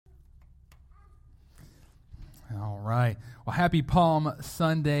right. Well, happy Palm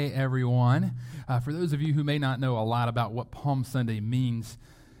Sunday, everyone. For those of you who may not know a lot about what Palm Sunday means,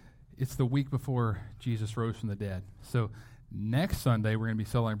 it's the week before Jesus rose from the dead. So next Sunday, we're going to be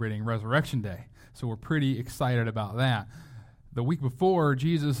celebrating Resurrection Day. So we're pretty excited about that. The week before,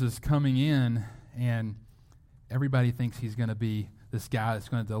 Jesus is coming in, and everybody thinks he's going to be this guy that's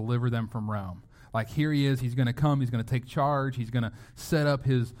going to deliver them from Rome. Like, here he is, he's going to come, he's going to take charge, he's going to set up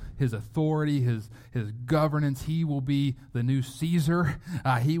his authority, his governance. He will be the new Caesar.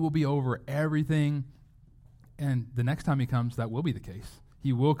 He will be over everything. And the next time he comes, that will be the case.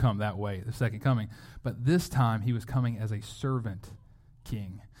 He will come that way, the second coming. But this time, he was coming as a servant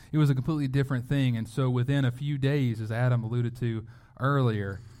king. It was a completely different thing. And so within a few days, as Adam alluded to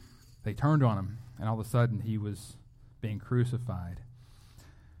earlier, they turned on him, and all of a sudden, he was being crucified.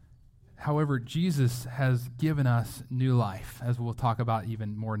 However, Jesus has given us new life, as we'll talk about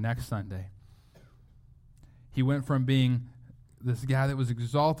even more next Sunday. He went from being this guy that was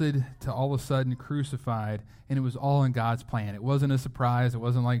exalted to all of a sudden crucified, and it was all in God's plan. It wasn't a surprise. It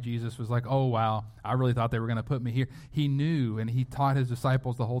wasn't like Jesus was like, oh, wow, I really thought they were going to put me here. He knew, and he taught his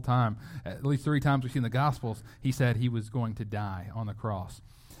disciples the whole time. At least 3 times we see in the Gospels, he said he was going to die on the cross.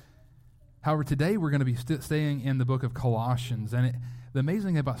 However, today we're going to be staying in the book of Colossians, and the amazing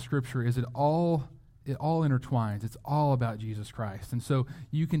thing about Scripture is it all intertwines. It's all about Jesus Christ. And so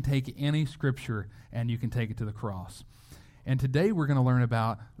you can take any Scripture and you can take it to the cross. And today we're going to learn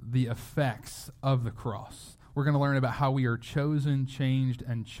about the effects of the cross. We're going to learn about how we are chosen, changed,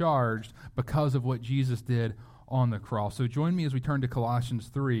 and charged because of what Jesus did on the cross. So join me as we turn to Colossians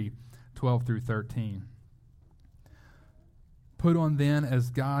 3, 12 through 13. Put on then as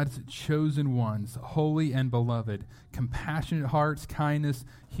God's chosen ones, holy and beloved, compassionate hearts, kindness,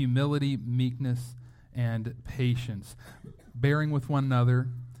 humility, meekness, and patience, bearing with one another,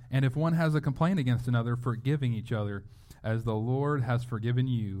 and if one has a complaint against another, forgiving each other, as the Lord has forgiven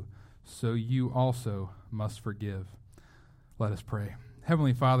you, so you also must forgive. Let us pray.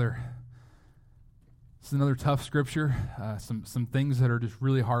 Heavenly Father, this is another tough scripture, some things that are just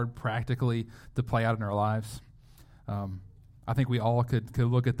really hard practically to play out in our lives. I think we all could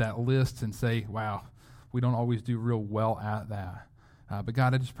look at that list and say, wow, we don't always do real well at that. But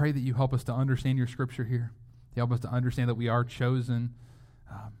God, I just pray that you help us to understand your scripture here. You help us to understand that we are chosen,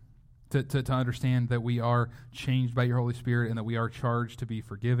 to understand that we are changed by your Holy Spirit and that we are charged to be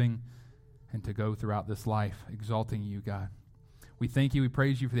forgiving and to go throughout this life exalting you, God. We thank you. We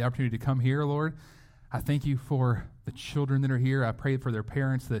praise you for the opportunity to come here, Lord. I thank you for the children that are here. I pray for their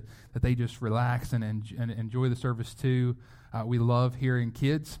parents that they just relax and enjoy the service too. We love hearing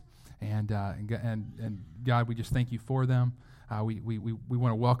kids, and God, we just thank you for them. We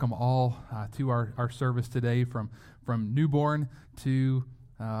want to welcome all to our service today, from newborn to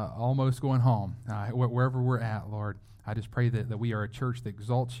almost going home, wherever we're at, Lord. I just pray that we are a church that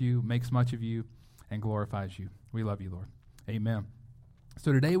exalts you, makes much of you, and glorifies you. We love you, Lord. Amen.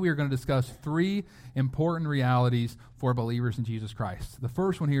 So today we are going to discuss 3 important realities for believers in Jesus Christ. The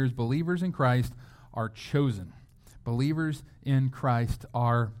first one here is believers in Christ are chosen. Believers in Christ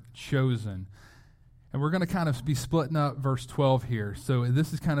are chosen. And we're going to kind of be splitting up verse 12 here. So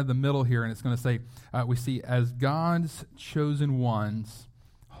this is kind of the middle here, and it's going to say, we see, as God's chosen ones,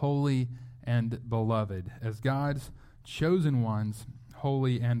 holy and beloved. As God's chosen ones,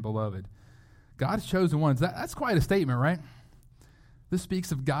 holy and beloved. God's chosen ones, that's quite a statement, right? This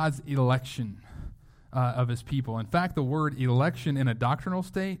speaks of God's election of his people. In fact, the word election in a doctrinal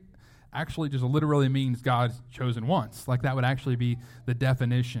state actually just literally means God's chosen ones. Like, that would actually be the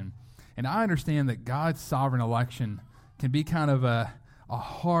definition. And I understand that God's sovereign election can be kind of a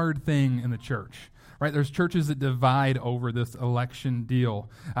hard thing in the church, right? There's churches that divide over this election deal.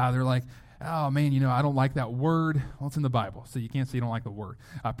 They're like, oh man, I don't like that word. Well, it's in the Bible, so you can't say you don't like the word.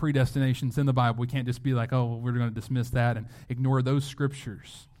 Predestination's in the Bible. We can't just be like, oh, we're going to dismiss that and ignore those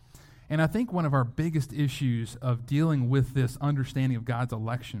scriptures. And I think one of our biggest issues of dealing with this understanding of God's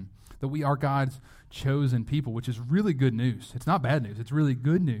election, that we are God's chosen people, which is really good news. It's not bad news. It's really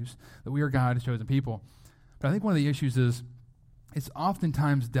good news that we are God's chosen people. But I think one of the issues is it's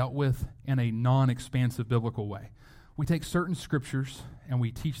oftentimes dealt with in a non-expansive biblical way. We take certain scriptures and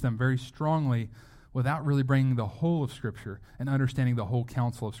we teach them very strongly without really bringing the whole of Scripture and understanding the whole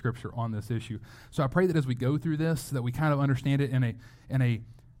counsel of Scripture on this issue. So I pray that as we go through this, that we kind of understand it in a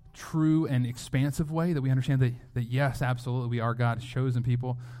true and expansive way, that we understand that yes, absolutely, we are God's chosen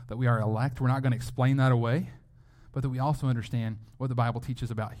people, that we are elect. We're not going to explain that away, but that we also understand what the Bible teaches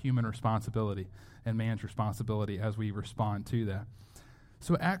about human responsibility and man's responsibility as we respond to that.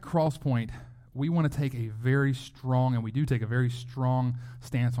 So at Crosspoint, we want to take a very strong, and we do take a very strong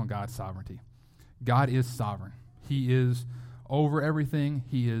stance on God's sovereignty. God is sovereign. He is over everything.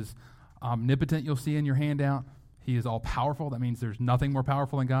 He is omnipotent, you'll see in your handout. He is all-powerful. That means there's nothing more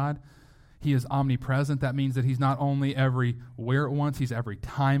powerful than God. He is omnipresent. That means that he's not only everywhere at once, he's every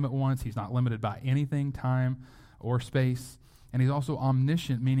time at once. He's not limited by anything, time or space. And he's also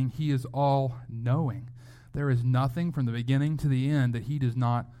omniscient, meaning he is all-knowing. There is nothing from the beginning to the end that he does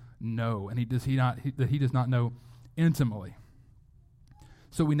not know, and that he does not know intimately.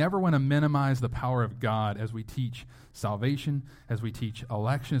 So we never want to minimize the power of God as we teach salvation, as we teach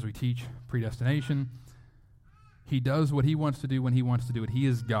election, as we teach predestination. He does what he wants to do when he wants to do it. He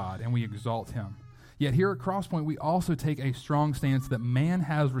is God, and we exalt him. Yet here at Crosspoint, we also take a strong stance that man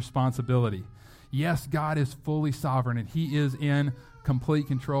has responsibility. Yes, God is fully sovereign, and he is in complete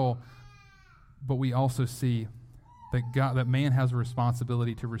control, but we also see that man has a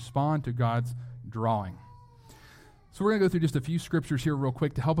responsibility to respond to God's drawing. So we're going to go through just a few scriptures here real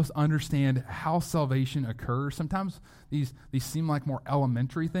quick to help us understand how salvation occurs. Sometimes these seem like more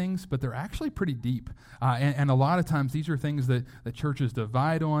elementary things, but they're actually pretty deep. And a lot of times these are things that churches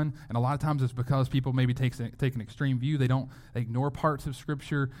divide on, and a lot of times it's because people maybe take an extreme view. They ignore parts of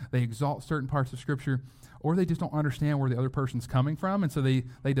Scripture, they exalt certain parts of Scripture, or they just don't understand where the other person's coming from, and so they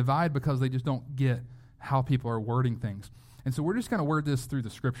divide because they just don't get how people are wording things. And so we're just going to word this through the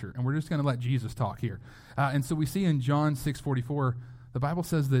Scripture, and we're just going to let Jesus talk here. And so we see in John 6:44, the Bible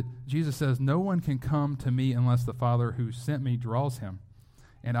says that Jesus says, "No one can come to me unless the Father who sent me draws him,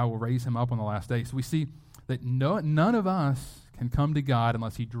 and I will raise him up on the last day." So we see that none of us can come to God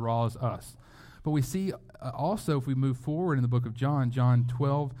unless he draws us. But we see also, if we move forward in the book of John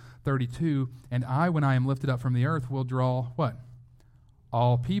 12:32, "And I, when I am lifted up from the earth, will draw" what?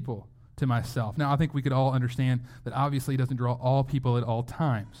 "All people to myself." Now, I think we could all understand that obviously he doesn't draw all people at all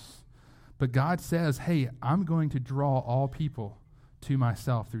times. But God says, hey, I'm going to draw all people to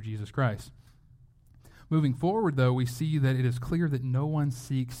myself through Jesus Christ. Moving forward, though, we see that it is clear that no one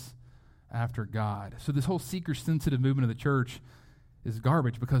seeks after God. So this whole seeker-sensitive movement of the church is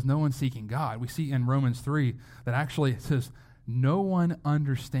garbage because no one's seeking God. We see in Romans 3 that actually it says, no one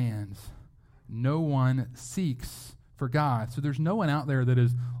understands, no one seeks for God. So there's no one out there that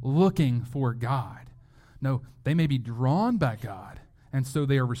is looking for God. No, they may be drawn by God, and so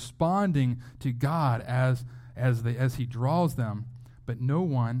they are responding to God as he draws them, but no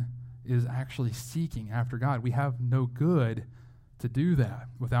one is actually seeking after God. We have no good to do that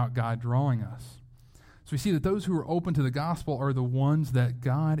without God drawing us. So we see that those who are open to the gospel are the ones that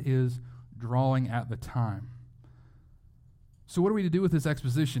God is drawing at the time. So what are we to do with this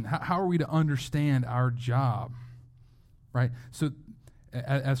exposition? How are we to understand our job? Right? So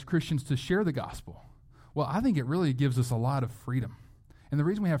as Christians, to share the gospel, well, I think it really gives us a lot of freedom. And the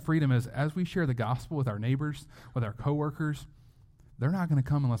reason we have freedom is as we share the gospel with our neighbors, with our coworkers, they're not going to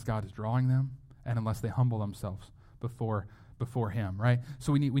come unless God is drawing them and unless they humble themselves before him, right?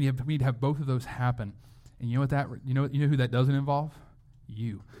 So we need to have both of those happen. And you know who that doesn't involve?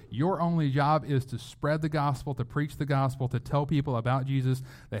 You. Your only job is to spread the gospel, to preach the gospel, to tell people about Jesus,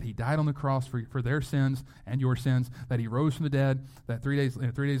 that he died on the cross for their sins and your sins, that he rose from the dead, that 3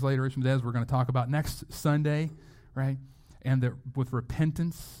 days later rose from the dead, as we're going to talk about next Sunday, right? And that with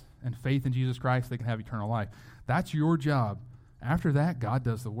repentance and faith in Jesus Christ, they can have eternal life. That's your job. After that, God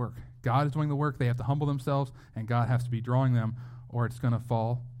does the work. God is doing the work. They have to humble themselves, and God has to be drawing them, or it's going to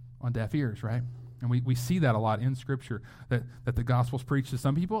fall on deaf ears, right? And we see that a lot in Scripture, that the gospel's preached to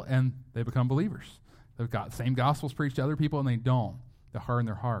some people, and they become believers. They've got the same gospel's preached to other people, and they don't. They harden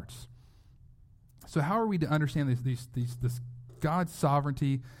their hearts. So how are we to understand this God's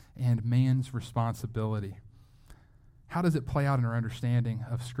sovereignty and man's responsibility? How does it play out in our understanding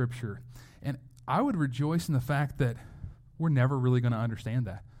of Scripture? And I would rejoice in the fact that we're never really going to understand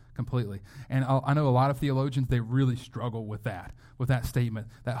that completely. And I know a lot of theologians, they really struggle with that statement,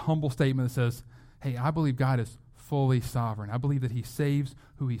 that humble statement that says, hey, I believe God is fully sovereign. I believe that he saves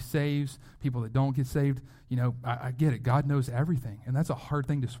who he saves, people that don't get saved. I get it. God knows everything, and that's a hard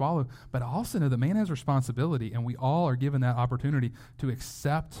thing to swallow. But I also know that man has responsibility, and we all are given that opportunity to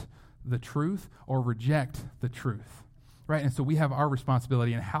accept the truth or reject the truth, right? And so we have our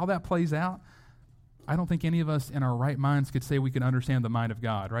responsibility, and how that plays out, I don't think any of us in our right minds could say we can understand the mind of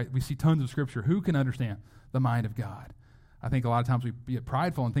God, right? We see tons of Scripture. Who can understand the mind of God? I think a lot of times we get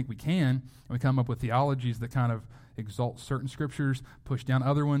prideful and think we can, and we come up with theologies that kind of exalt certain Scriptures, push down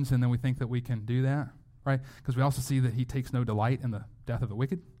other ones, and then we think that we can do that, right? Because we also see that he takes no delight in the death of the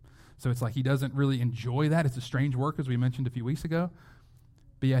wicked. So it's like he doesn't really enjoy that. It's a strange work, as we mentioned a few weeks ago.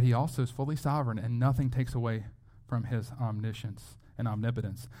 But yet he also is fully sovereign, and nothing takes away from his omniscience and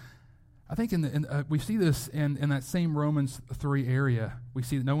omnipotence. I think we see this in that same Romans 3 area. We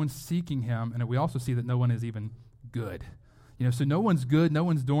see that no one's seeking him, and we also see that no one is even good. So no one's good, no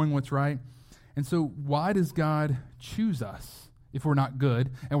one's doing what's right. And so why does God choose us if we're not good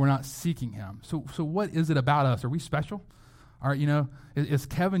and we're not seeking him? So what is it about us? Are we special? Is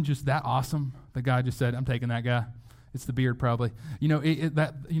Kevin just that awesome that God just said, I'm taking that guy? It's the beard probably. Is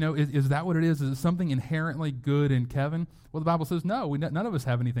that what it is? Is it something inherently good in Kevin? Well, the Bible says no. None of us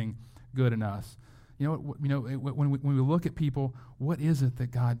have anything good in us. When we look at people, what is it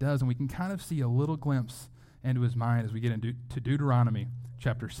that God does? And we can kind of see a little glimpse into his mind as we get into Deuteronomy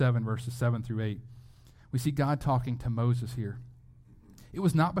chapter 7, verses 7 through 8. We see God talking to Moses here. It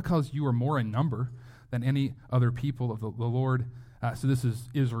was not because you were more in number than any other people of the Lord. So this is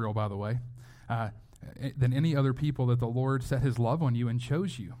Israel, by the way. Than any other people that the Lord set his love on you and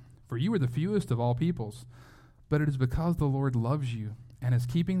chose you. For you are the fewest of all peoples. But it is because the Lord loves you and is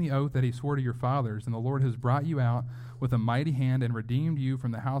keeping the oath that he swore to your fathers, and the Lord has brought you out with a mighty hand and redeemed you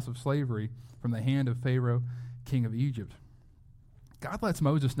from the house of slavery, from the hand of Pharaoh, king of Egypt. God lets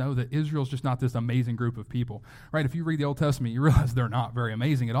Moses know that Israel's just not this amazing group of people, right? If you read the Old Testament, you realize they're not very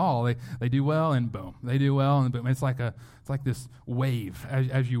amazing at all. They do well, and boom, they do well, and boom. It's like this wave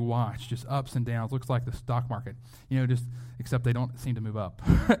as you watch, just ups and downs. Looks like the stock market, just except they don't seem to move up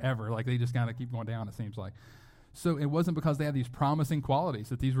ever. Like they just kind of keep going down. It seems like. So it wasn't because they had these promising qualities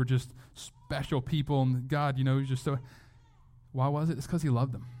that these were just special people, and God, was just so. Why was it? It's because he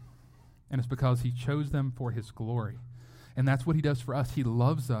loved them, and it's because he chose them for his glory. And that's what he does for us. He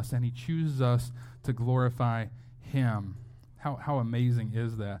loves us, and he chooses us to glorify him. How amazing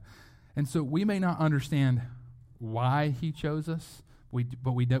is that? And so we may not understand why he chose us,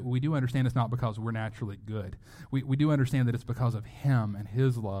 but we do understand it's not because we're naturally good. We do understand that it's because of him and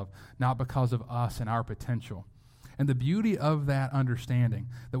his love, not because of us and our potential. And the beauty of that understanding,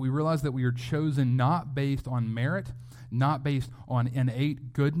 that we realize that we are chosen not based on merit, not based on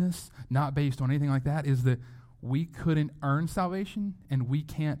innate goodness, not based on anything like that, is that we couldn't earn salvation and we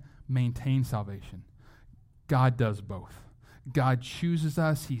can't maintain salvation. God does both. God chooses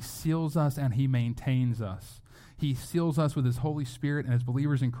us, he seals us, and he maintains us. He seals us with his Holy Spirit, and as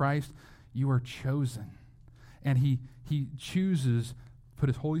believers in Christ, you are chosen. And he chooses, put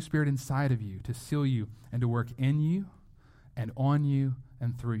his Holy Spirit inside of you to seal you and to work in you and on you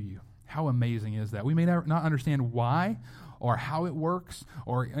and through you. How amazing is that? We may not understand why or how it works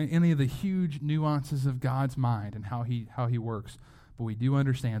or any of the huge nuances of God's mind and how he works, but we do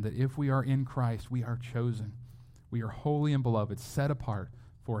understand that if we are in Christ, we are chosen. We are holy and beloved, set apart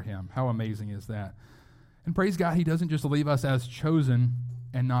for him. How amazing is that? And praise God, he doesn't just leave us as chosen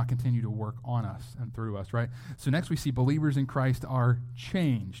and not continue to work on us and through us, right? So next we see believers in Christ are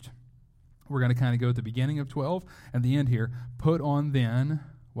changed. We're going to kind of go at the beginning of 12 and the end here. Put on then,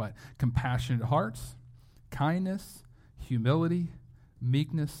 what? Compassionate hearts, kindness, humility,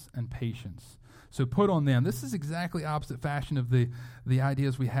 meekness, and patience. So put on them. This is exactly opposite fashion of the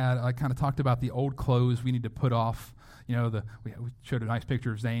ideas we had. I kind of talked about the old clothes we need to put off. We showed a nice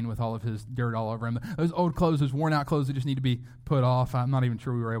picture of Zane with all of his dirt all over him. Those old clothes, those worn out clothes that just need to be put off. I'm not even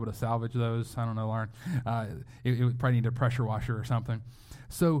sure we were able to salvage those. I don't know, Lauren. It would probably need a pressure washer or something.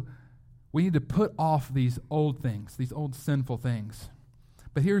 So we need to put off these old things, these old sinful things.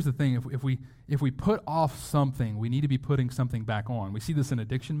 But here's the thing, if we put off something, we need to be putting something back on. We see this in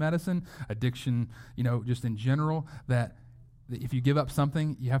addiction medicine, just in general, that if you give up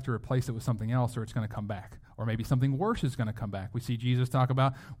something, you have to replace it with something else or it's going to come back. Or maybe something worse is going to come back. We see Jesus talk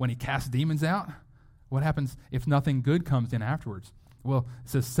about when he casts demons out, what happens if nothing good comes in afterwards? Well, it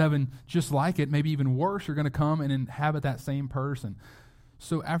says 7 just like it, maybe even worse, are going to come and inhabit that same person.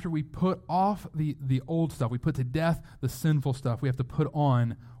 So after we put off the old stuff, we put to death the sinful stuff, we have to put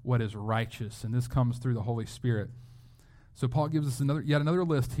on what is righteous, and this comes through the Holy Spirit. So Paul gives us yet another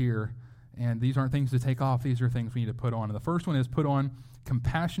list here, and these aren't things to take off, these are things we need to put on. And the first one is put on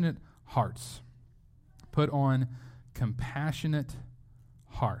compassionate hearts. Put on compassionate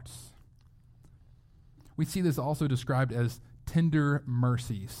hearts. We see this also described as tender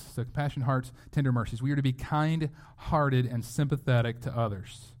mercies. So compassionate hearts, tender mercies. We are to be kind-hearted and sympathetic to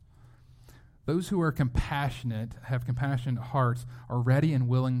others. Those who are compassionate, have compassionate hearts, are ready and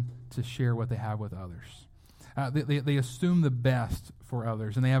willing to share what they have with others. They assume the best for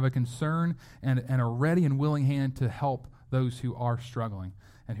others, and they have a concern and a ready and willing hand to help those who are struggling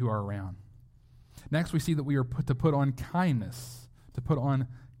and who are around. Next, we see that we are to put on kindness, to put on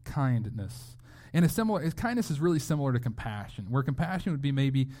kindness. And kindness is really similar to compassion, where compassion would be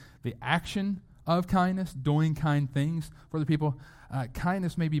maybe the action of kindness, doing kind things for the people.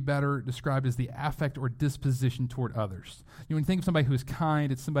 Kindness may be better described as the affect or disposition toward others. When you think of somebody who is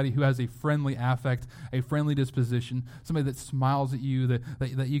kind, it's somebody who has a friendly affect, a friendly disposition, somebody that smiles at you,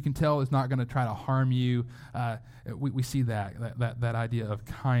 that you can tell is not going to try to harm you. We see that idea of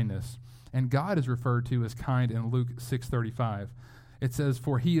kindness. And God is referred to as kind in Luke 6:35. It says,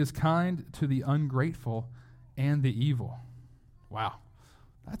 "For he is kind to the ungrateful and the evil." Wow.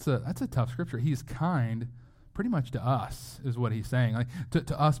 That's a tough scripture. He is kind pretty much to us, is what he's saying, like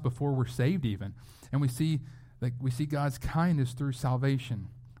to us before we're saved even. And we see God's kindness through salvation.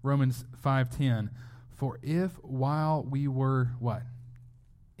 Romans 5:10, "For if while we were," what?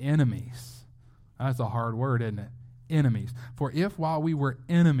 Enemies. That's a hard word, isn't it? Enemies. "For if while we were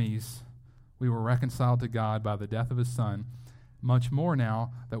enemies, we were reconciled to God by the death of his Son, much more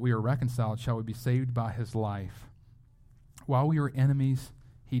now that we are reconciled shall we be saved by his life. While we were enemies,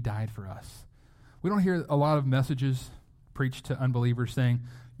 he died for us." We don't hear a lot of messages preached to unbelievers saying,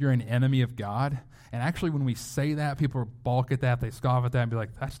 you're an enemy of God. And actually, when we say that, people balk at that, they scoff at that and be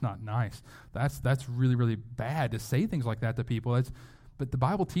like, that's not nice. That's really, really bad to say things like that to people. But the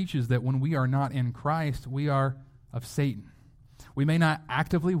Bible teaches that when we are not in Christ, we are of Satan. We may not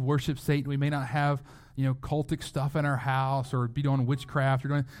actively worship Satan. We may not have, cultic stuff in our house or be doing witchcraft.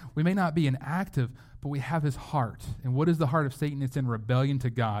 We may not be inactive, but we have his heart. And what is the heart of Satan? It's in rebellion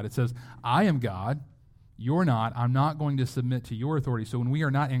to God. It says, I am God. You're not. I'm not going to submit to your authority. So when we are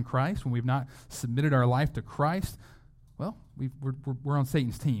not in Christ, when we've not submitted our life to Christ, well, we're on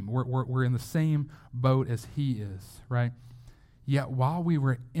Satan's team. We're in the same boat as he is, right? Yet while we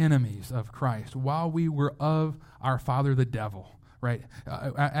were enemies of Christ, while we were of our father the devil, right?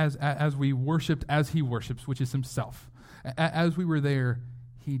 As we worshipped as he worships, which is himself. As we were there,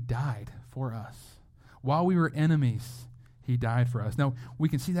 he died for us. While we were enemies, he died for us. Now, we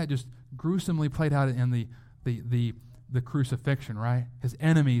can see that just gruesomely played out in the crucifixion, right? His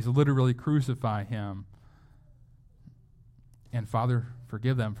enemies literally crucify him. And Father,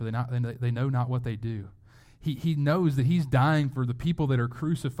 forgive them, for they know not what they do. He knows that he's dying for the people that are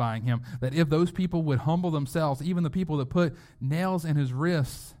crucifying him, that if those people would humble themselves, even the people that put nails in his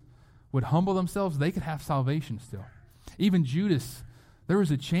wrists would humble themselves, they could have salvation still. Even Judas, there was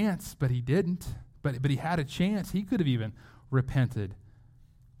a chance, but he didn't. But he had a chance. He could have even repented,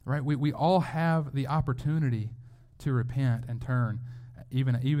 right? We all have the opportunity to repent and turn,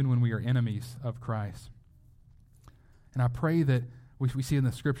 even when we are enemies of Christ. And I pray that we see in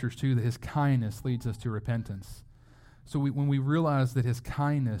the scriptures too that his kindness leads us to repentance. So when we realize that his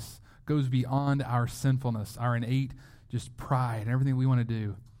kindness goes beyond our sinfulness, our innate just pride and everything we want to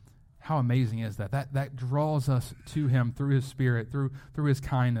do, how amazing is that? That draws us to him through his Spirit, through his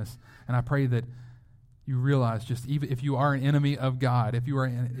kindness. And I pray that you realize, just even if you are an enemy of God, if you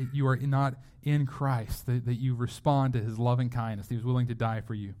are not in Christ, that you respond to his loving kindness. He was willing to die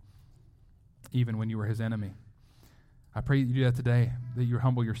for you, even when you were his enemy. I pray that you do that today, that you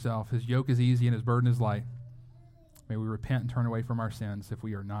humble yourself. His yoke is easy and his burden is light. May we repent and turn away from our sins if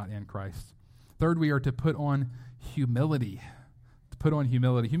we are not in Christ. Third, we are to put on humility. To put on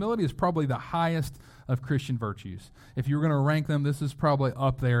humility. Humility is probably the highest of Christian virtues. If you were going to rank them, this is probably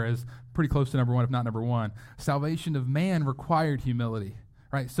up there as pretty close to number one, if not number one. Salvation of man required humility,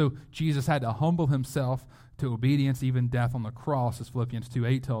 right? So Jesus had to humble himself to obedience, even death on the cross, as Philippians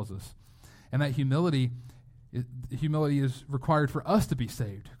 2:8 tells us. And that humility is required for us to be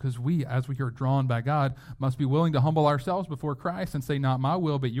saved, because we, as we are drawn by God, must be willing to humble ourselves before Christ and say, not my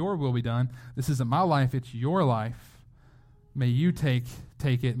will, but your will be done. This isn't my life, it's your life. May you take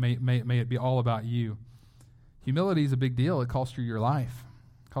it. May it be all about you. Humility is a big deal. It costs you your life.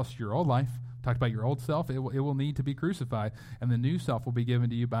 It costs you your old life. We talked about your old self. It will need to be crucified, and the new self will be given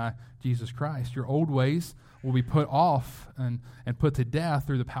to you by Jesus Christ. Your old ways will be put off and put to death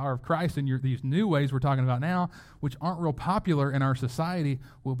through the power of Christ, and these new ways we're talking about now, which aren't real popular in our society,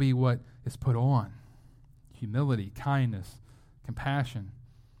 will be what is put on. Humility, kindness, compassion.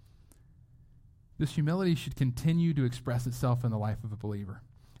 This humility should continue to express itself in the life of a believer.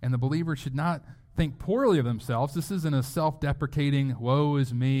 And the believer should not think poorly of themselves. This isn't a self-deprecating, woe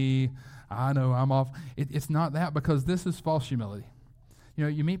is me, I know I'm off. It's not that, because this is false humility.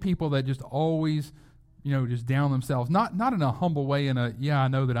 You meet people that just always, just down themselves, not in a humble way, I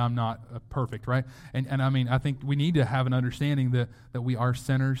know that I'm not perfect, right? And I mean, I think we need to have an understanding that we are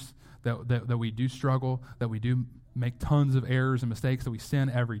sinners, that we do struggle, that we do make tons of errors and mistakes, that we sin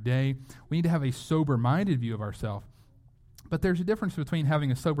every day. We need to have a sober-minded view of ourselves. But there's a difference between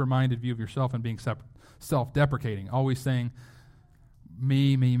having a sober-minded view of yourself and being self-deprecating, always saying,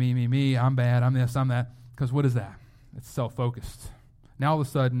 me, I'm bad, I'm this, I'm that. Because what is that? It's self-focused. Now all of a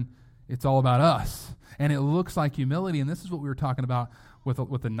sudden, it's all about us. And it looks like humility, and this is what we were talking about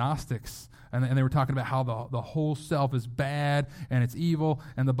with the Gnostics, and they were talking about how the whole self is bad, and it's evil,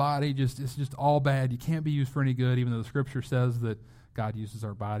 and the body it's just all bad. You can't be used for any good, even though the Scripture says that God uses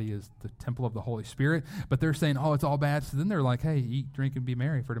our body as the temple of the Holy Spirit. But they're saying, oh, it's all bad. So then they're like, hey, eat, drink, and be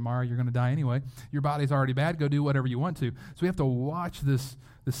merry, for tomorrow you're going to die anyway. Your body's already bad. Go do whatever you want to. So we have to watch this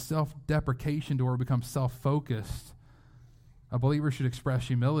self-deprecation to where we become self-focused. A believer should express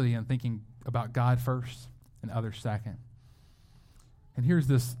humility and thinking about God first and others second. And here's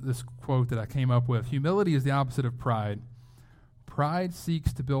this quote that I came up with. Humility is the opposite of pride. Pride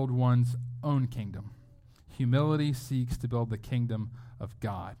seeks to build one's own kingdom. Humility seeks to build the kingdom of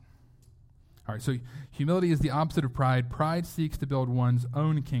God. All right, so humility is the opposite of pride. Pride seeks to build one's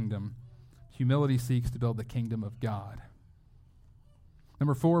own kingdom. Humility seeks to build the kingdom of God.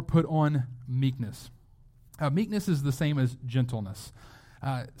 Number 4, put on meekness. Meekness is the same as gentleness.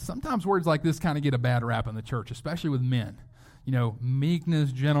 Sometimes words like this kind of get a bad rap in the church, especially with men.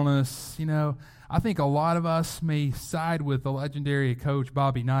 Meekness, gentleness, I think a lot of us may side with the legendary coach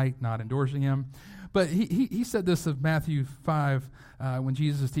Bobby Knight, not endorsing him. But he said this of Matthew 5, when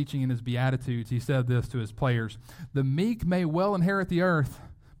Jesus is teaching in his Beatitudes. He said this to his players: the meek may well inherit the earth,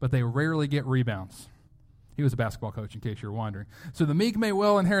 but they rarely get rebounds. He was a basketball coach, in case you're wondering. So the meek may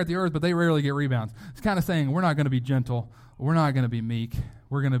well inherit the earth, but they rarely get rebounds. It's kind of saying we're not going to be gentle. We're not going to be meek.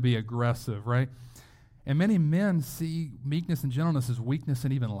 We're going to be aggressive, right? And many men see meekness and gentleness as weakness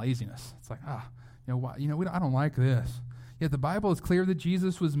and even laziness. It's like, I don't like this. Yet the Bible is clear that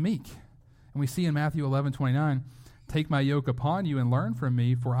Jesus was meek. And we see in Matthew 11:29, take my yoke upon you and learn from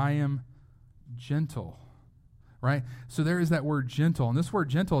me, for I am gentle. Right? So there is that word gentle. And this word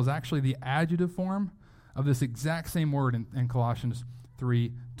gentle is actually the adjective form of this exact same word in Colossians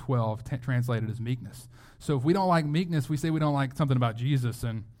 3:12, translated as meekness. So if we don't like meekness, we say we don't like something about Jesus,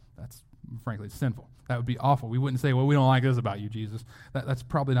 and that's frankly sinful. That would be awful. We wouldn't say, well, we don't like this about you, Jesus. That's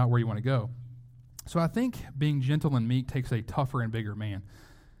probably not where you want to go. So I think being gentle and meek takes a tougher and bigger man.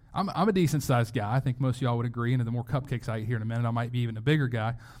 I'm a decent-sized guy. I think most of y'all would agree, and the more cupcakes I eat here in a minute, I might be even a bigger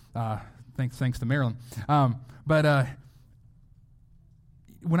guy, thanks to Marilyn. But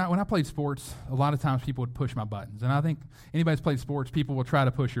when I played sports, a lot of times people would push my buttons. And I think anybody who's played sports, people will try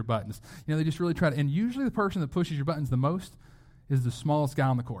to push your buttons. They just really try to. And usually the person that pushes your buttons the most is the smallest guy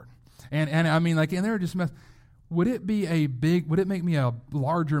on the court. And I mean, and they're just would it make me a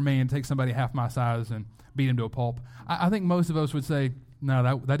larger man to take somebody half my size and beat him to a pulp? I think most of us would say, no,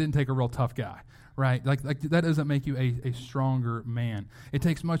 that didn't take a real tough guy, right? Like that doesn't make you a stronger man. It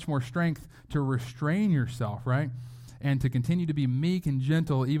takes much more strength to restrain yourself, right? And to continue to be meek and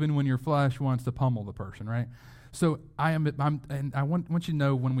gentle even when your flesh wants to pummel the person, right? So I want you to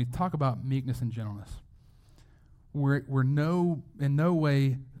know, when we talk about meekness and gentleness, we're in no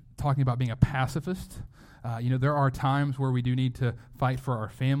way talking about being a pacifist. There are times where we do need to fight for our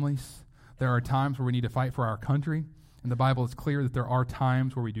families. There are times where we need to fight for our country. And the Bible is clear that there are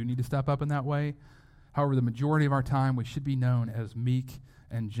times where we do need to step up in that way. However, the majority of our time, we should be known as meek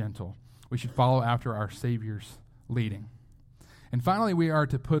and gentle. We should follow after our Savior's leading. And finally, we are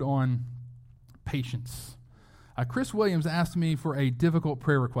to put on patience. Chris Williams asked me for a difficult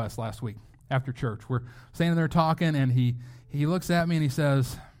prayer request last week after church. We're standing there talking, and he looks at me and he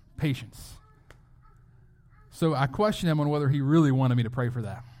says, patience. So I questioned him on whether he really wanted me to pray for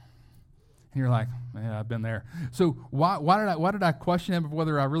that. And you're like, yeah, I've been there. So why did I question him of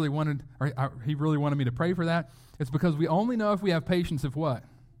whether I really wanted, or he really wanted me to pray for that? It's because we only know if we have patience if what?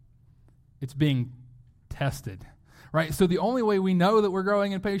 It's being tested, right? So the only way we know that we're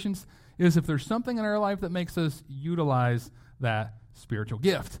growing in patience is if there's something in our life that makes us utilize that spiritual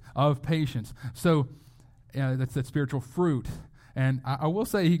gift of patience. So that's that spiritual fruit. And I will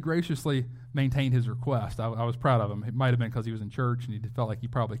say he graciously maintained his request. I was proud of him. It might have been because he was in church and he felt like he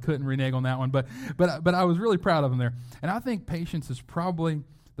probably couldn't renege on that one. But I was really proud of him there. And I think patience is probably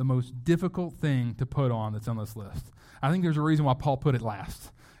the most difficult thing to put on that's on this list. I think there's a reason why Paul put it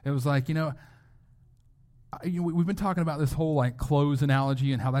last. It was like, we've been talking about this whole like clothes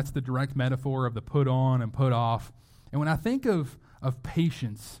analogy and how that's the direct metaphor of the put on and put off. And when I think of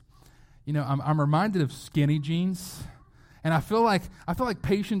patience, I'm reminded of skinny jeans. And I feel like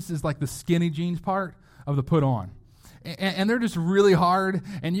patience is like the skinny jeans part of the put on. And they're just really hard,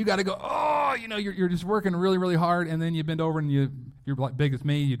 and you got to go, you're just working really, really hard, and then you bend over and you're like big as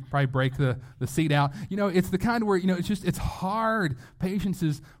me, you'd probably break the seat out. It's the kind where, it's hard. Patience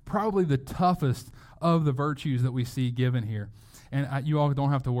is probably the toughest of the virtues that we see given here. And you all don't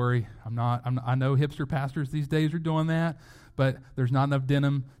have to worry. I know hipster pastors these days are doing that, but there's not enough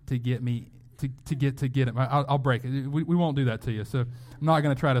denim to get me to get it. I'll break it. We won't do that to you, so I'm not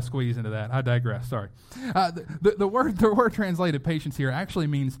going to try to squeeze into that. I digress. Sorry. The word translated patience here actually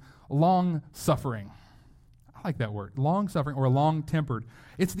means long-suffering. I like that word, long-suffering or long-tempered.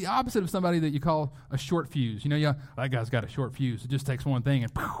 It's the opposite of somebody that you call a short fuse. Yeah, that guy's got a short fuse. It just takes one thing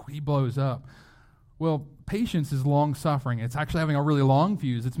and he blows up. Well, patience is long-suffering. It's actually having a really long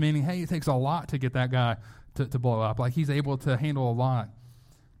fuse. It's meaning, hey, it takes a lot to get that guy to blow up. Like he's able to handle a lot.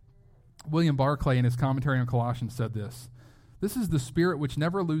 William Barclay in his commentary on Colossians said this: "This is the spirit which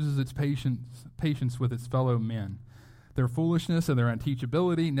never loses its patience with its fellow men. Their foolishness and their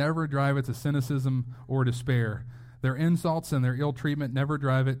unteachability never drive it to cynicism or despair. Their insults and their ill treatment never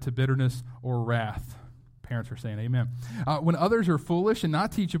drive it to bitterness or wrath." Parents are saying amen. When others are foolish and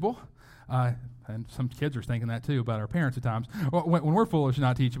not teachable, and some kids are thinking that too about our parents at times, when we're foolish and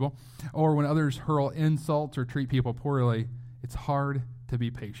not teachable, or when others hurl insults or treat people poorly, it's hard to be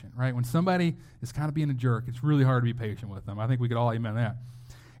patient, right? When somebody is kind of being a jerk, it's really hard to be patient with them. I think we could all amen that.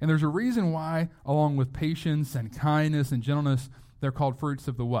 And there's a reason why, along with patience and kindness and gentleness, they're called fruits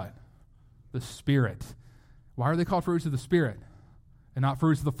of the what? The Spirit. Why are they called fruits of the Spirit and not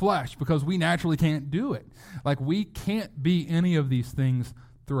fruits of the flesh? Because we naturally can't do it. Like, we can't be any of these things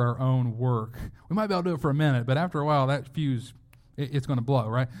through our own work. We might be able to do it for a minute, but after a while, that fuse, it's going to blow,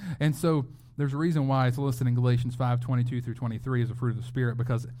 right? And so there's a reason why it's listed in Galatians 5:22 through 23 as a fruit of the Spirit,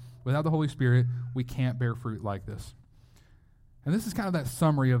 because without the Holy Spirit, we can't bear fruit like this. And this is kind of that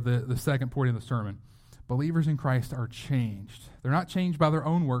summary of the second point of the sermon. Believers in Christ are changed. They're not changed by their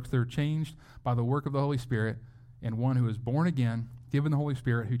own works. They're changed by the work of the Holy Spirit and one who is born again, given the Holy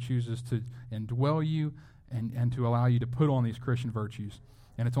Spirit, who chooses to indwell you and to allow you to put on these Christian virtues.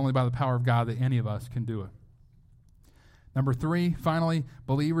 And it's only by the power of God that any of us can do it. Number 3, finally,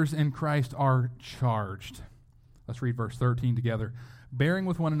 believers in Christ are charged. Let's read verse 13 together. "Bearing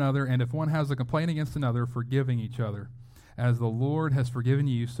with one another, and if one has a complaint against another, forgiving each other. As the Lord has forgiven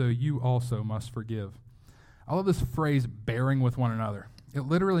you, so you also must forgive." I love this phrase, bearing with one another. It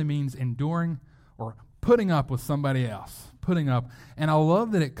literally means enduring or putting up with somebody else. Putting up. And I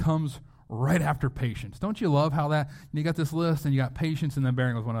love that it comes right after patience. Don't you love how that, you got this list and you got patience and then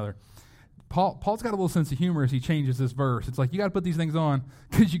bearing with one another. Paul's got a little sense of humor as he changes this verse. It's like, you got to put these things on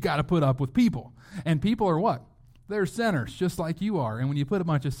because you got to put up with people. And people are what? They're sinners, just like you are. And when you put a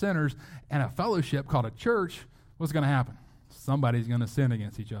bunch of sinners in a fellowship called a church, what's going to happen? Somebody's going to sin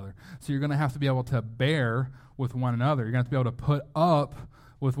against each other. So you're going to have to be able to bear with one another. You're going to have to be able to put up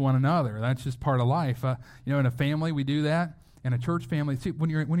with one another. That's just part of life. In a family, we do that. In a church family, see, when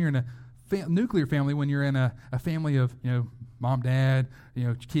you're in a nuclear family, when you're in a family of mom, dad,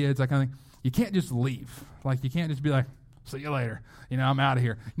 kids, that kind of thing, you can't just leave. Like, you can't just be like, "See you later. I'm out of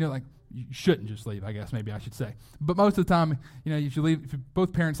here." Like, you shouldn't just leave, I guess, maybe I should say. But most of the time, if you leave, if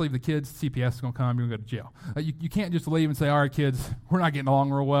both parents leave the kids, CPS is going to come, you're going to go to jail. You can't just leave and say, "All right, kids, we're not getting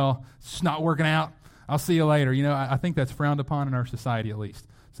along real well. It's just not working out. I'll see you later." I think that's frowned upon in our society, at least.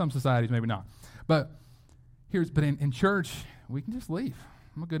 Some societies, maybe not. But in church, we can just leave.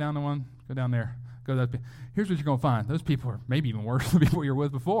 I'm going to go down to one, go down there, go to that. Here's what you're going to find. Those people are maybe even worse than the people you were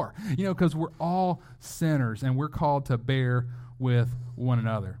with before. Because we're all sinners, and we're called to bear with one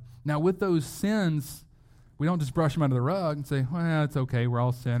another. Now, with those sins, we don't just brush them under the rug and say, "Well, it's okay, we're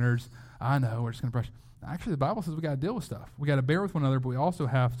all sinners. I know, we're just going to brush." Actually, the Bible says we got to deal with stuff. We got to bear with one another, but we also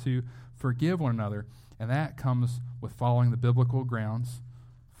have to forgive one another, and that comes with following the biblical grounds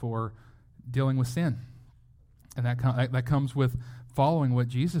for dealing with sin. And that comes with following what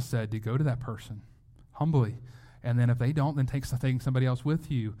Jesus said, to go to that person humbly. And then if they don't, then take somebody else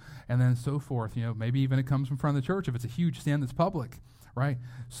with you, and then so forth. Maybe even it comes from front of the church if it's a huge sin that's public, right?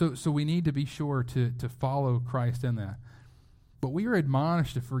 So we need to be sure to follow Christ in that. But we are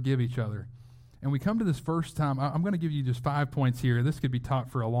admonished to forgive each other. And we come to this first time. I'm going to give you just 5 points here. This could be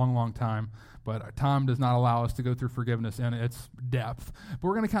taught for a long, long time, but time does not allow us to go through forgiveness in its depth. But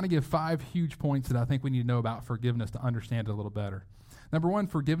we're going to kind of give 5 huge points that I think we need to know about forgiveness to understand it a little better. Number 1,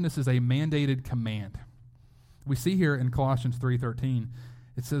 forgiveness is a mandated command. We see here in Colossians 3:13,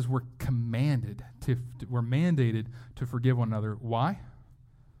 it says we're mandated to forgive one another. Why?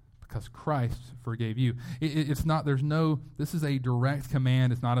 Because Christ forgave you. This is a direct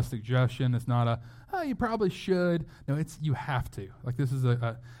command. It's not a suggestion. It's not you probably should. No, you have to. Like, this is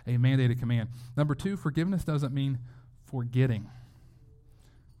a mandated command. Number 2, forgiveness doesn't mean forgetting.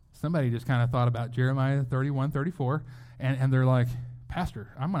 Somebody just kind of thought about Jeremiah 31:34, and they're like, "Pastor,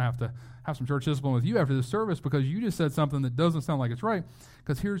 I'm going to have some church discipline with you after this service because you just said something that doesn't sound like it's right."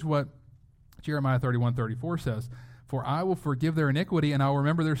 Because here's what Jeremiah 31:34 says: "For I will forgive their iniquity, and I will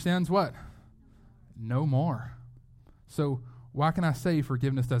remember their sins," what? No more. So why can I say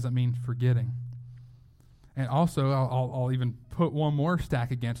forgiveness doesn't mean forgetting? And also, I'll even put one more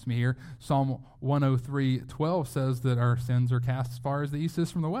stack against me here. Psalm 103:12 says that our sins are cast as far as the east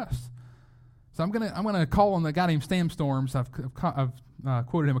is from the west. So I'm gonna call on the guy named Sam Storms. I've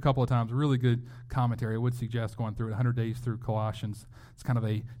quoted him a couple of times. Really good commentary. I would suggest going through it. 100 Days Through Colossians. It's kind of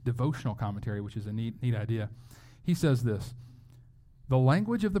a devotional commentary, which is a neat idea. He says this: the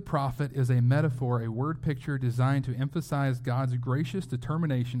language of the prophet is a metaphor, a word picture designed to emphasize God's gracious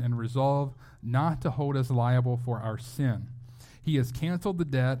determination and resolve not to hold us liable for our sin. He has canceled the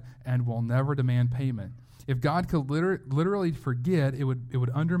debt and will never demand payment. If God could literally forget, it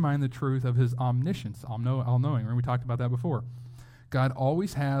would undermine the truth of his omniscience, all-knowing. Remember, we talked about that before. God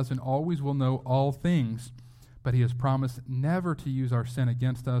always has and always will know all things, but he has promised never to use our sin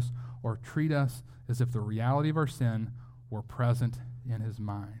against us or treat us as if the reality of our sin were present in his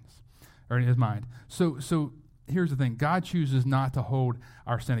mind. So here's the thing. God chooses not to hold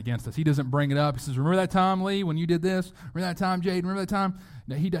our sin against us. He doesn't bring it up. He says, remember that time, Lee, when you did this? Remember that time, Jade? Remember that time?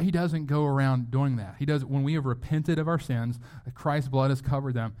 No, he doesn't go around doing that. He does when we have repented of our sins, Christ's blood has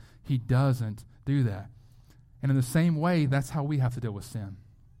covered them. He doesn't do that. And in the same way, that's how we have to deal with sin.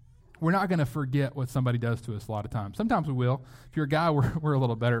 We're not going to forget what somebody does to us a lot of times. Sometimes we will. If you're a guy, we're a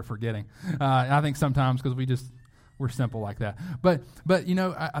little better at forgetting. I think sometimes because we're simple like that. But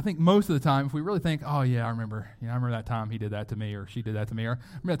I think most of the time, if we really think, oh yeah, I remember that time he did that to me or she did that to me, or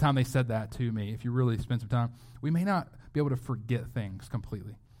remember that time they said that to me. If you really spend some time, we may not be able to forget things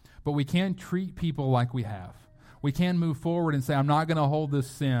completely, but we can treat people like we have. We can move forward and say, I'm not going to hold this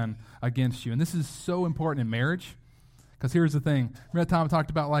sin against you. And this is so important in marriage, because here's the thing. Remember that time I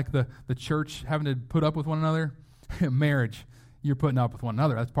talked about like the church having to put up with one another? Marriage, you're putting up with one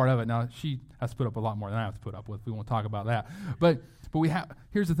another. That's part of it. Now, she has to put up a lot more than I have to put up with. We won't talk about that. But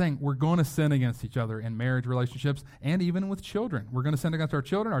here's the thing. We're going to sin against each other in marriage relationships and even with children. We're going to sin against our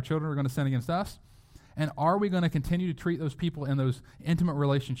children. Our children are going to sin against us. And are we going to continue to treat those people in those intimate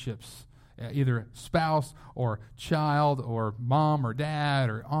relationships, either spouse or child or mom or dad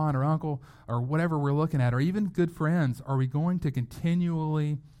or aunt or uncle or whatever we're looking at, or even good friends, are we going to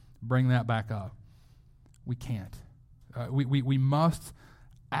continually bring that back up? We can't. We must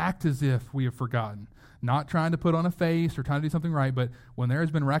act as if we have forgotten, not trying to put on a face or trying to do something right, but when there has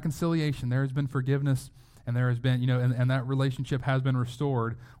been reconciliation, there has been forgiveness, and there has been, and that relationship has been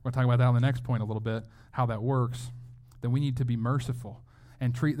restored. We're going to talk about that on the next point a little bit, how that works. Then we need to be merciful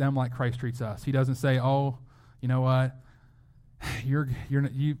and treat them like Christ treats us. He doesn't say, oh, you know what, you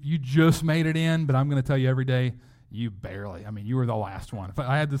just made it in, but I'm going to tell you every day, you barely. I mean, you were the last one. If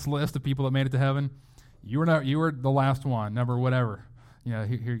I had this list of people that made it to heaven, you were the last one, number whatever. Here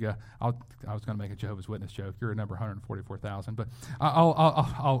you go. I was going to make a Jehovah's Witness joke. You're at number 144,000, but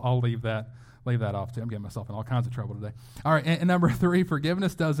I'll leave that off too. I'm getting myself in all kinds of trouble today. All right, and number 3,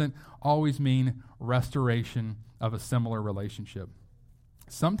 forgiveness doesn't always mean restoration of a similar relationship.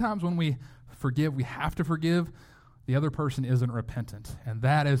 Sometimes when we forgive, we have to forgive. The other person isn't repentant, and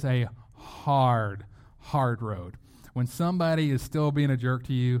that is a hard road. When somebody is still being a jerk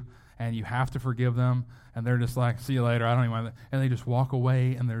to you, and you have to forgive them, and they're just like, see you later, I don't even want that, and they just walk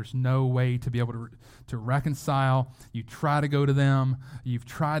away, and there's no way to be able to reconcile. You try to go to them. You've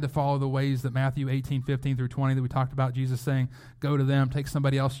tried to follow the ways that Matthew 18:15-20 that we talked about, Jesus saying, go to them, take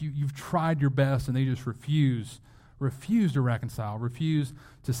somebody else. You've tried your best, and they just refuse to reconcile, refuse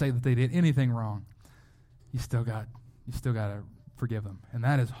to say that they did anything wrong. You still got to forgive them, and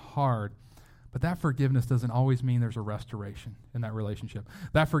that is hard. But that forgiveness doesn't always mean there's a restoration in that relationship.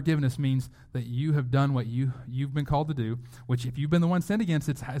 That forgiveness means that you have done what you've been called to do, which if you've been the one sinned against,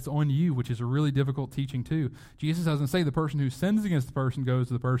 it's on you, which is a really difficult teaching too. Jesus doesn't say the person who sins against the person goes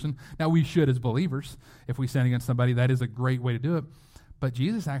to the person. Now, we should as believers. If we sin against somebody, that is a great way to do it. But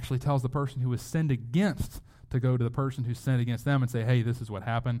Jesus actually tells the person who was sinned against to go to the person who sinned against them and say, hey, this is what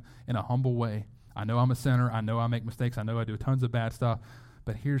happened, in a humble way. I know I'm a sinner. I know I make mistakes. I know I do tons of bad stuff.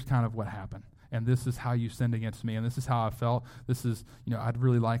 But here's kind of what happened. And this is how you sinned against me, and this is how I felt. This is, I'd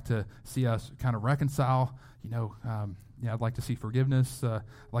really like to see us kind of reconcile. I'd like to see forgiveness. I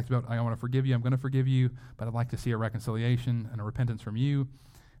want to forgive you. I'm going to forgive you, but I'd like to see a reconciliation and a repentance from you.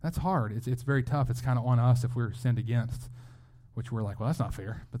 That's hard. It's very tough. It's kind of on us if we're sinned against, which we're like, well, that's not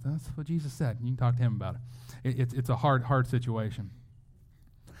fair. But that's what Jesus said. You can talk to him about it. It's a hard situation.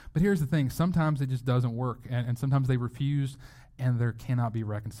 But here's the thing. Sometimes it just doesn't work, and sometimes they refuse, and there cannot be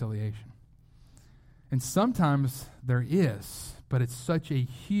reconciliation. And sometimes there is, but it's such a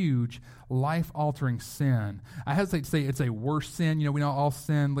huge, life-altering sin. I hesitate to say it's a worse sin. We know all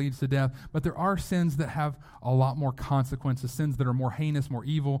sin leads to death, but there are sins that have a lot more consequences, sins that are more heinous, more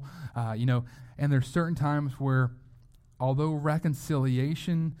evil, and there's certain times where although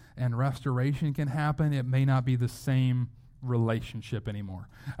reconciliation and restoration can happen, it may not be the same relationship anymore.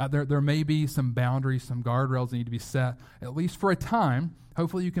 There may be some boundaries, some guardrails that need to be set, at least for a time.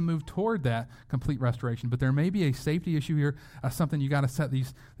 Hopefully you can move toward that complete restoration. But there may be a safety issue here, something you got to set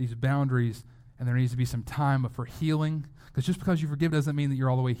these boundaries, and there needs to be some time for healing. Because just because you forgive doesn't mean that you're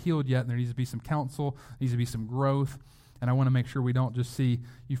all the way healed yet, and there needs to be some counsel, needs to be some growth. And I want to make sure we don't just see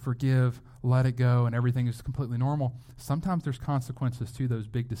you forgive, let it go, and everything is completely normal. Sometimes there's consequences to those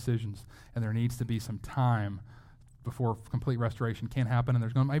big decisions, and there needs to be some time before complete restoration can happen. And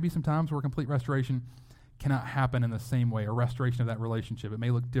there's going to maybe some times where complete restoration cannot happen in the same way, or restoration of that relationship. It may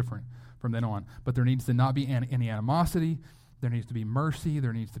look different from then on. But there needs to not be any animosity. There needs to be mercy.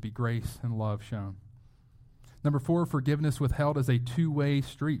 There needs to be grace and love shown. Number 4, forgiveness withheld is a two-way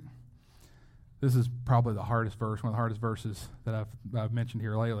street. This is probably the hardest verse, one of the hardest verses that I've mentioned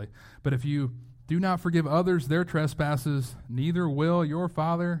here lately. But if you do not forgive others their trespasses, neither will your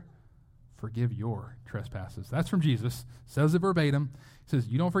Father forgive your trespasses. That's from Jesus. Says it verbatim. He says,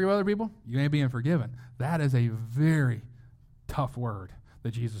 you don't forgive other people, you ain't being forgiven. That is a very tough word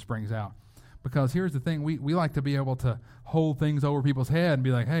that Jesus brings out. Because here's the thing, we like to be able to hold things over people's head and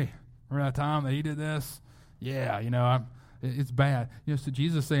be like, hey, remember that time that he did this? Yeah, it's bad. So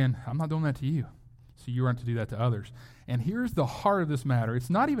Jesus is saying, I'm not doing that to you. So you aren't to do that to others. And here's the heart of this matter.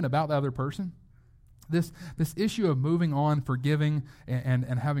 It's not even about the other person. This issue of moving on, forgiving,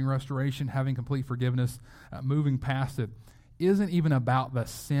 and having restoration, having complete forgiveness, moving past it, isn't even about the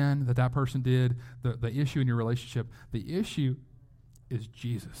sin that person did, the issue in your relationship. The issue is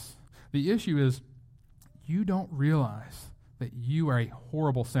Jesus. The issue is you don't realize that you are a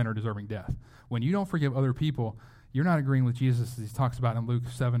horrible sinner deserving death. When you don't forgive other people, you're not agreeing with Jesus as he talks about in Luke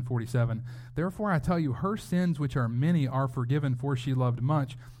 7:47. Therefore I tell you, her sins which are many are forgiven, for she loved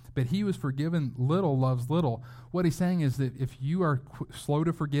much. But he who is forgiven little loves little. What he's saying is that if you are slow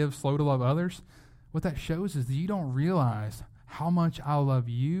to forgive, slow to love others, what that shows is that you don't realize how much I love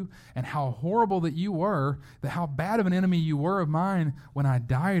you and how horrible that you were, that how bad of an enemy you were of mine when I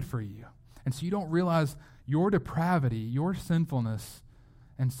died for you. And so you don't realize your depravity, your sinfulness,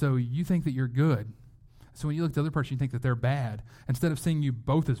 and so you think that you're good. So when you look at the other person, you think that they're bad. Instead of seeing you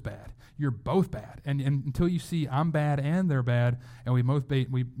both as bad, you're both bad. And until you see I'm bad and they're bad, and we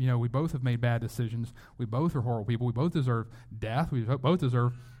both have made bad decisions. We both are horrible people. We both deserve death. We both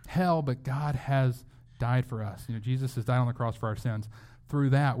deserve hell. But God has died for us. Jesus has died on the cross for our sins.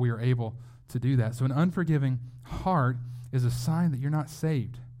 Through that, we are able to do that. So an unforgiving heart is a sign that you're not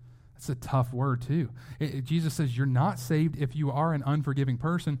saved. That's a tough word too. Jesus says you're not saved if you are an unforgiving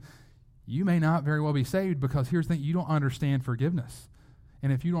person. You may not very well be saved because here's the thing, you don't understand forgiveness.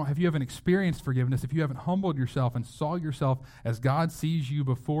 And if you haven't experienced forgiveness, if you haven't humbled yourself and saw yourself as God sees you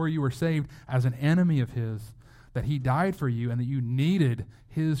before you were saved as an enemy of his, that he died for you and that you needed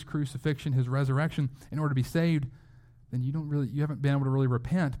his crucifixion, his resurrection in order to be saved, then you haven't been able to really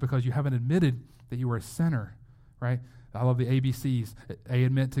repent because you haven't admitted that you were a sinner, right? I love the ABCs. A,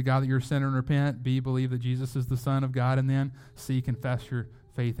 admit to God that you're a sinner and repent. B, believe that Jesus is the Son of God. And then C, confess your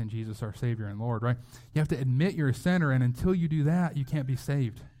faith in Jesus, our Savior and Lord, right? You have to admit you're a sinner, and until you do that, you can't be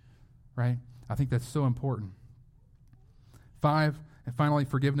saved, right? I think that's so important. 5, and finally,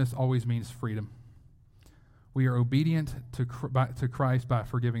 forgiveness always means freedom. We are obedient to Christ by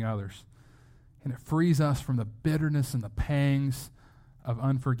forgiving others, and it frees us from the bitterness and the pangs of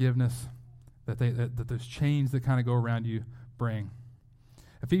unforgiveness that those chains that kind of go around you bring.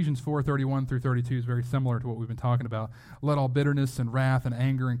 Ephesians 4:31 through 32 is very similar to what we've been talking about. Let all bitterness and wrath and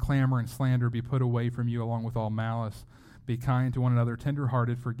anger and clamor and slander be put away from you along with all malice. Be kind to one another,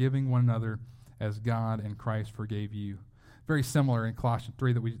 tenderhearted, forgiving one another as God and Christ forgave you. Very similar in Colossians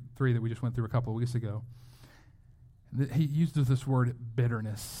 3 that we just went through a couple of weeks ago. He uses this word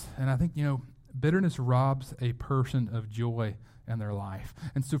bitterness. And I think, bitterness robs a person of joy in their life.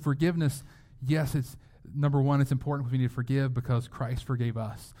 And so forgiveness, yes, it's number one, it's important because we need to forgive because Christ forgave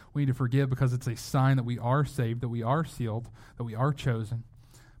us. We need to forgive because it's a sign that we are saved, that we are sealed, that we are chosen.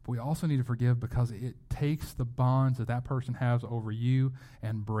 But we also need to forgive because it takes the bonds that person has over you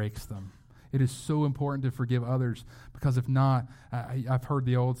and breaks them. It is so important to forgive others because if not, I've heard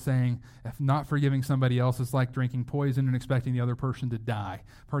the old saying, if not forgiving somebody else, it's like drinking poison and expecting the other person to die.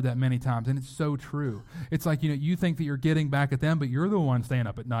 I've heard that many times, and it's so true. It's like, you think that you're getting back at them, but you're the one staying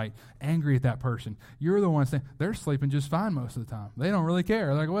up at night, angry at that person. You're the one saying, they're sleeping just fine most of the time. They don't really care.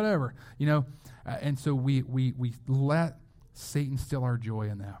 They're like, whatever. And so we let Satan steal our joy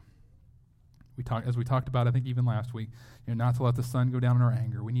in that. As we talked about, I think even last week, not to let the sun go down in our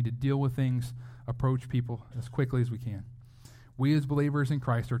anger. We need to deal with things, approach people as quickly as we can. We as believers in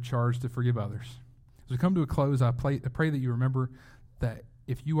Christ are charged to forgive others. As we come to a close, I pray that you remember that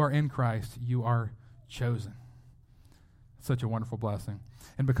if you are in Christ, you are chosen. Such a wonderful blessing.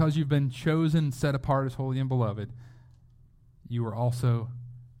 And because you've been chosen, set apart as holy and beloved, you are also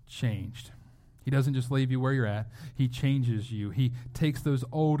changed. He doesn't just leave you where you're at. He changes you. He takes those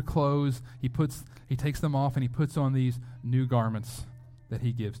old clothes, he takes them off, and he puts on these new garments that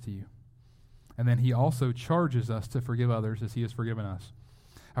he gives to you. And then he also charges us to forgive others as he has forgiven us.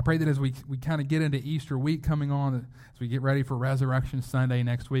 I pray that as we kind of get into Easter week coming on, as we get ready for Resurrection Sunday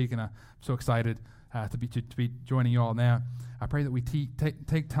next week, and I'm so excited to be joining you all now, I pray that we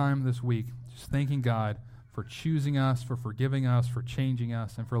take time this week just thanking God for choosing us, for forgiving us, for changing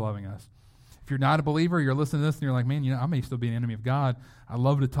us, and for loving us. If you're not a believer, you're listening to this and you're like, man, I may still be an enemy of God. I'd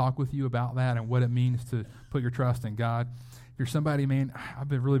love to talk with you about that and what it means to put your trust in God. If you're somebody, man,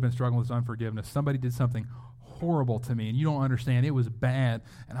 I've really been struggling with this unforgiveness. Somebody did something horrible to me and you don't understand. It was bad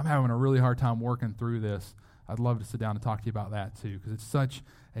and I'm having a really hard time working through this. I'd love to sit down and talk to you about that too, because it's such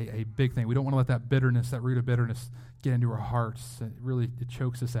a big thing. We don't want to let that bitterness, that root of bitterness, get into our hearts. It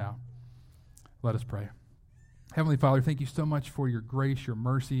chokes us out. Let us pray. Heavenly Father, thank you so much for your grace, your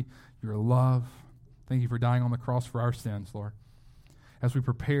mercy, your love. Thank you for dying on the cross for our sins, Lord. As we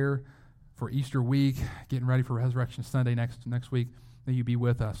prepare for Easter week, getting ready for Resurrection Sunday next week, may you be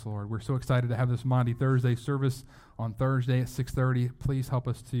with us, Lord. We're so excited to have this Maundy Thursday service on Thursday at 6:30. Please help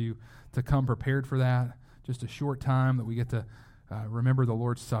us to come prepared for that. Just a short time that we get to remember the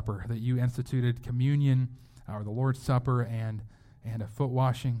Lord's Supper, that you instituted communion, or the Lord's Supper, and a foot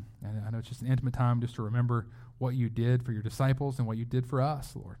washing. And I know it's just an intimate time just to remember what you did for your disciples and what you did for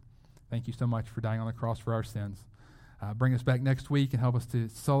us, Lord. Thank you so much for dying on the cross for our sins. Bring us back next week and help us to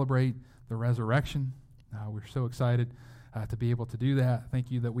celebrate the resurrection. We're so excited to be able to do that.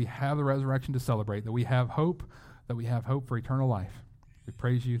 Thank you that we have the resurrection to celebrate, that we have hope for eternal life. We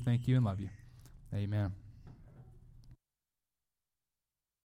praise you, thank you, and love you. Amen.